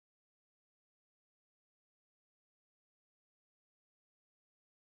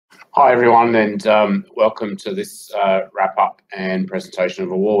Hi everyone, and welcome to this wrap-up and presentation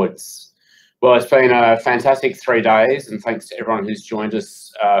of awards. Well, it's been a fantastic 3 days, and thanks to everyone who's joined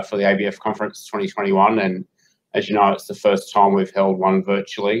us for the ABF Conference 2021. And as you know, it's the first time we've held one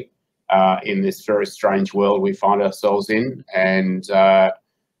virtually in this very strange world we find ourselves in. And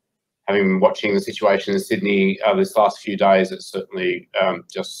having been watching the situation in Sydney this last few days, it certainly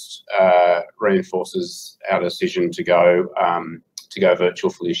just reinforces our decision to go virtual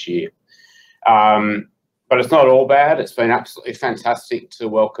for this year. But it's not all bad. It's been absolutely fantastic to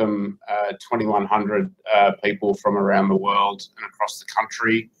welcome 2,100 people from around the world and across the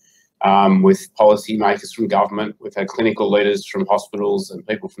country, with policymakers from government, we've had clinical leaders from hospitals and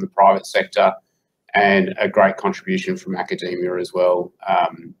people from the private sector, and a great contribution from academia as well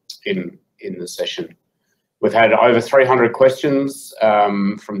in the session. We've had over 300 questions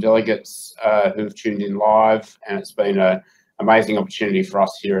from delegates who've tuned in live, and it's been an amazing opportunity for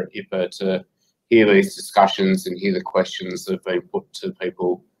us here at IHPA to hear these discussions and hear the questions that have been put to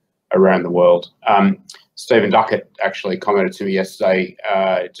people around the world. Stephen Duckett actually commented to me yesterday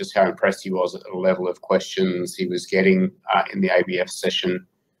just how impressed he was at the level of questions he was getting in the ABF session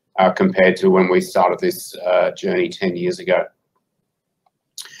compared to when we started this journey 10 years ago.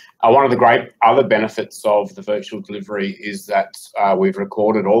 One of the great other benefits of the virtual delivery is that we've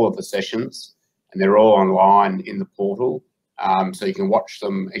recorded all of the sessions and they're all online in the portal. So you can watch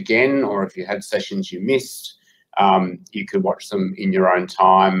them again, or if you had sessions you missed, you could watch them in your own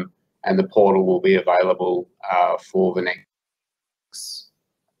time, and the portal will be available for the next.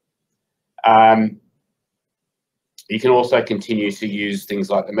 You can also continue to use things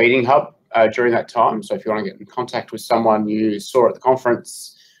like the meeting hub during that time. So if you want to get in contact with someone you saw at the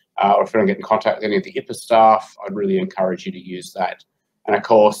conference, or if you want to get in contact with any of the IHPA staff, I'd really encourage you to use that. And of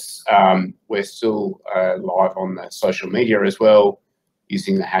course, we're still live on the social media as well,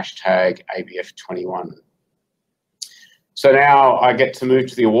 using the hashtag ABF21. So now I get to move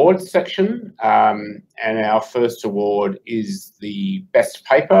to the awards section, and our first award is the Best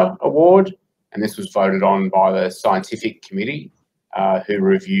Paper Award, and this was voted on by the Scientific Committee, who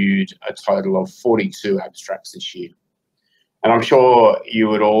reviewed a total of 42 abstracts this year. And I'm sure you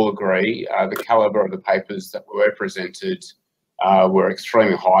would all agree the calibre of the papers that were presented were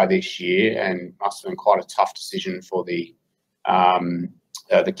extremely high this year, and must have been quite a tough decision for the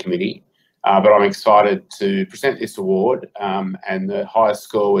committee. But I'm excited to present this award, and the highest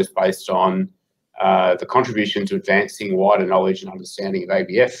score was based on the contribution to advancing wider knowledge and understanding of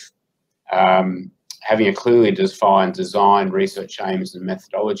ABF, having a clearly defined design, research aims and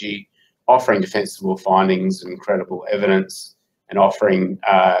methodology, offering defensible findings and credible evidence, and offering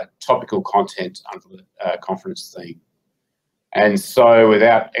topical content under the conference theme. And so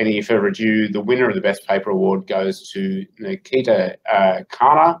without any further ado, the winner of the Best Paper Award goes to Nikita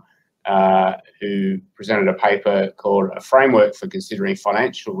Kana, who presented a paper called A Framework for Considering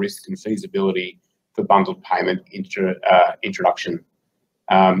Financial Risk and Feasibility for Bundled Payment Introduction.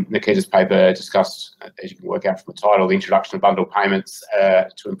 Nikita's paper discussed, as you can work out from the title, the introduction of bundled payments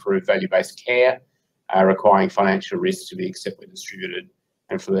to improve value-based care, requiring financial risk to be acceptably distributed,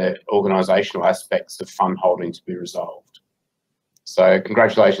 and for the organisational aspects of fund holding to be resolved. So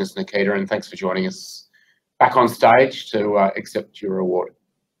congratulations, Nikita, and thanks for joining us back on stage to accept your award.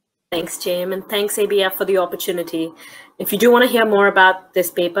 Thanks, Jim, and thanks, ABF, for the opportunity. If you do want to hear more about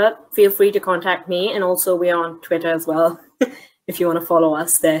this paper, feel free to contact me, and also we are on Twitter as well, if you want to follow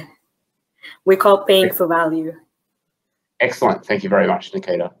us there. We're called Paying for Value. Excellent. Thank you very much,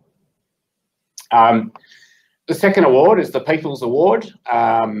 Nikita. The second award is the People's Award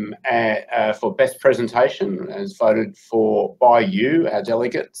for Best Presentation, as voted for by you, our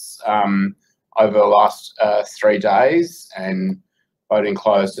delegates, over the last 3 days, and voting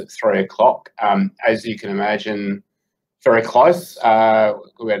closed at 3 o'clock. As you can imagine, very close.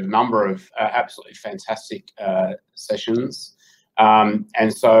 We had a number of absolutely fantastic sessions.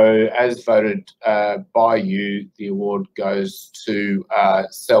 And so, as voted by you, the award goes to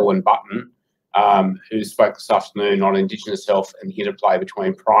Selwyn Button, who spoke this afternoon on Indigenous health and the interplay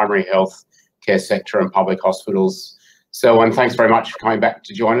between primary health care sector and public hospitals. Selwyn, thanks very much for coming back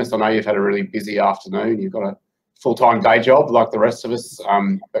to join us. I know you've had a really busy afternoon. You've got a full-time day job like the rest of us,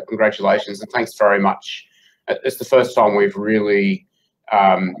 but congratulations and thanks very much. It's the first time we've really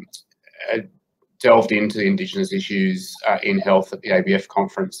delved into the Indigenous issues in health at the ABF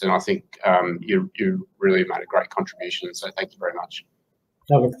conference, and I think you really made a great contribution, so thank you very much.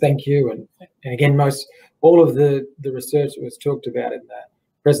 No, thank you, and again, all of the research that was talked about in the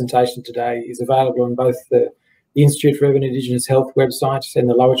presentation today is available on both the Institute for Urban Indigenous Health website and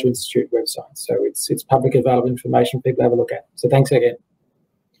the Lowitja Institute website. So it's public available information for people to have a look at. So thanks again.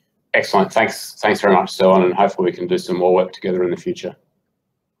 Excellent. Thanks very much, Selwyn, and hopefully we can do some more work together in the future.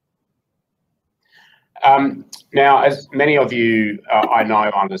 Now, as many of you I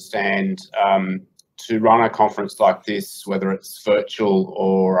know understand, to run a conference like this, whether it's virtual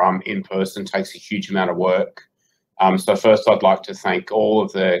or in person, takes a huge amount of work. So first I'd like to thank all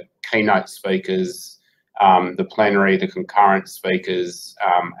of the keynote speakers, the plenary, the concurrent speakers,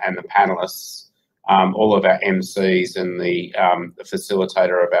 and the panellists, all of our MCs and the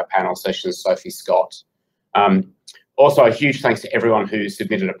facilitator of our panel sessions, Sophie Scott. Also, a huge thanks to everyone who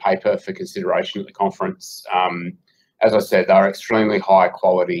submitted a paper for consideration at the conference. As I said, they're extremely high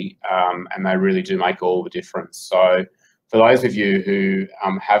quality, and they really do make all the difference. So for those of you who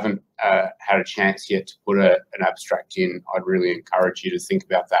haven't had a chance yet to put an abstract in, I'd really encourage you to think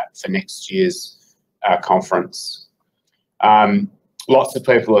about that for next year's conference. Lots of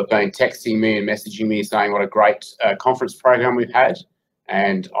people have been texting me and messaging me saying what a great conference program we've had.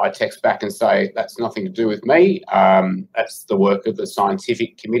 And I text back and say, that's nothing to do with me. That's the work of the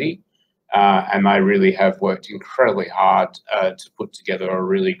scientific committee. And they really have worked incredibly hard to put together a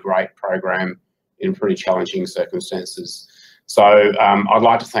really great program in pretty challenging circumstances. So I'd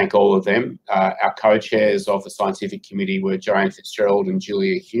like to thank all of them. Our co-chairs of the scientific committee were Joanne Fitzgerald and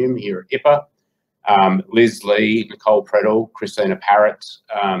Julia Hume here at IHPA. Liz Lee, Nicole Predel, Christina Parrott,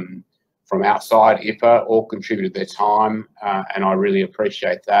 from outside IHPA, all contributed their time, and I really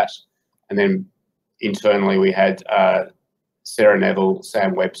appreciate that. And then internally we had Sarah Neville,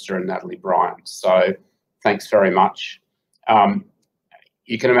 Sam Webster and Natalie Bryant. So thanks very much.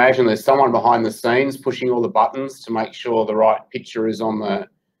 You can imagine there's someone behind the scenes pushing all the buttons to make sure the right picture is on the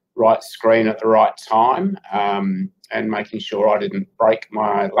right screen at the right time, and making sure I didn't break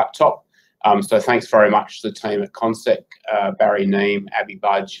my laptop. So thanks very much to the team at Consec, Barry Neem, Abby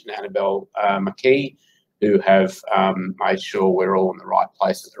Budge and Annabelle McKee, who have made sure we're all in the right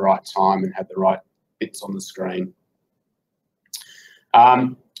place at the right time and had the right bits on the screen.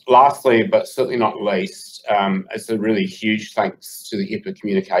 Lastly, but certainly not least, it's a really huge thanks to the IHPA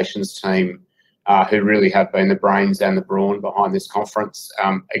communications team, who really have been the brains and the brawn behind this conference,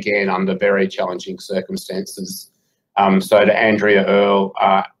 again, under very challenging circumstances. So to Andrea Earle,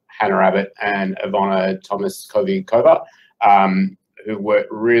 Hannah Abbott and Ivana Thomas-Kovikova, who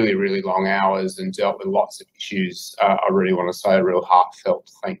worked really, really long hours and dealt with lots of issues. I really want to say a real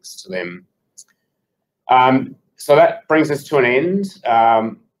heartfelt thanks to them. So that brings us to an end.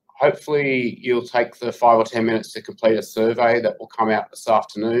 Hopefully you'll take the 5 or 10 minutes to complete a survey that will come out this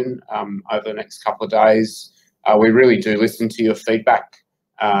afternoon over the next couple of days. We really do listen to your feedback,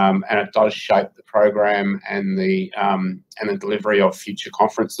 and it does shape the program and the delivery of future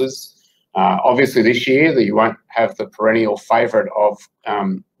conferences. Obviously this year you won't have the perennial favourite of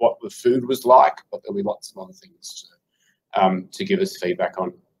what the food was like, but there'll be lots of other things to give us feedback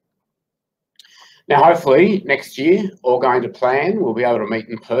on. Now, hopefully next year, all going to plan, we'll be able to meet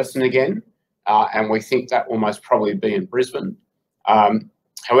in person again, and we think that will most probably be in Brisbane.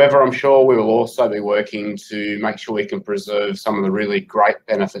 However, I'm sure we will also be working to make sure we can preserve some of the really great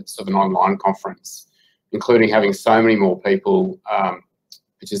benefits of an online conference, including having so many more people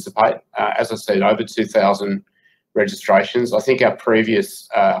participate. As I said, over 2,000 registrations. I think our previous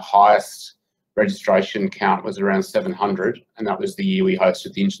highest registration count was around 700, and that was the year we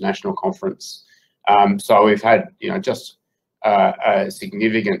hosted the international conference. So we've had, just a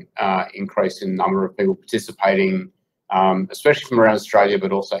significant increase in the number of people participating, especially from around Australia,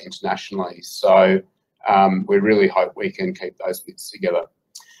 but also internationally. So we really hope we can keep those bits together.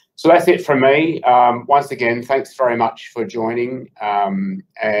 So that's it from me. Once again, thanks very much for joining,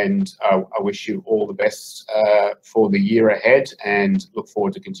 and I wish you all the best for the year ahead, and look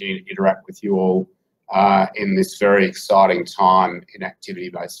forward to continuing to interact with you all in this very exciting time in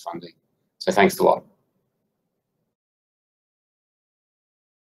activity-based funding. So thanks a lot.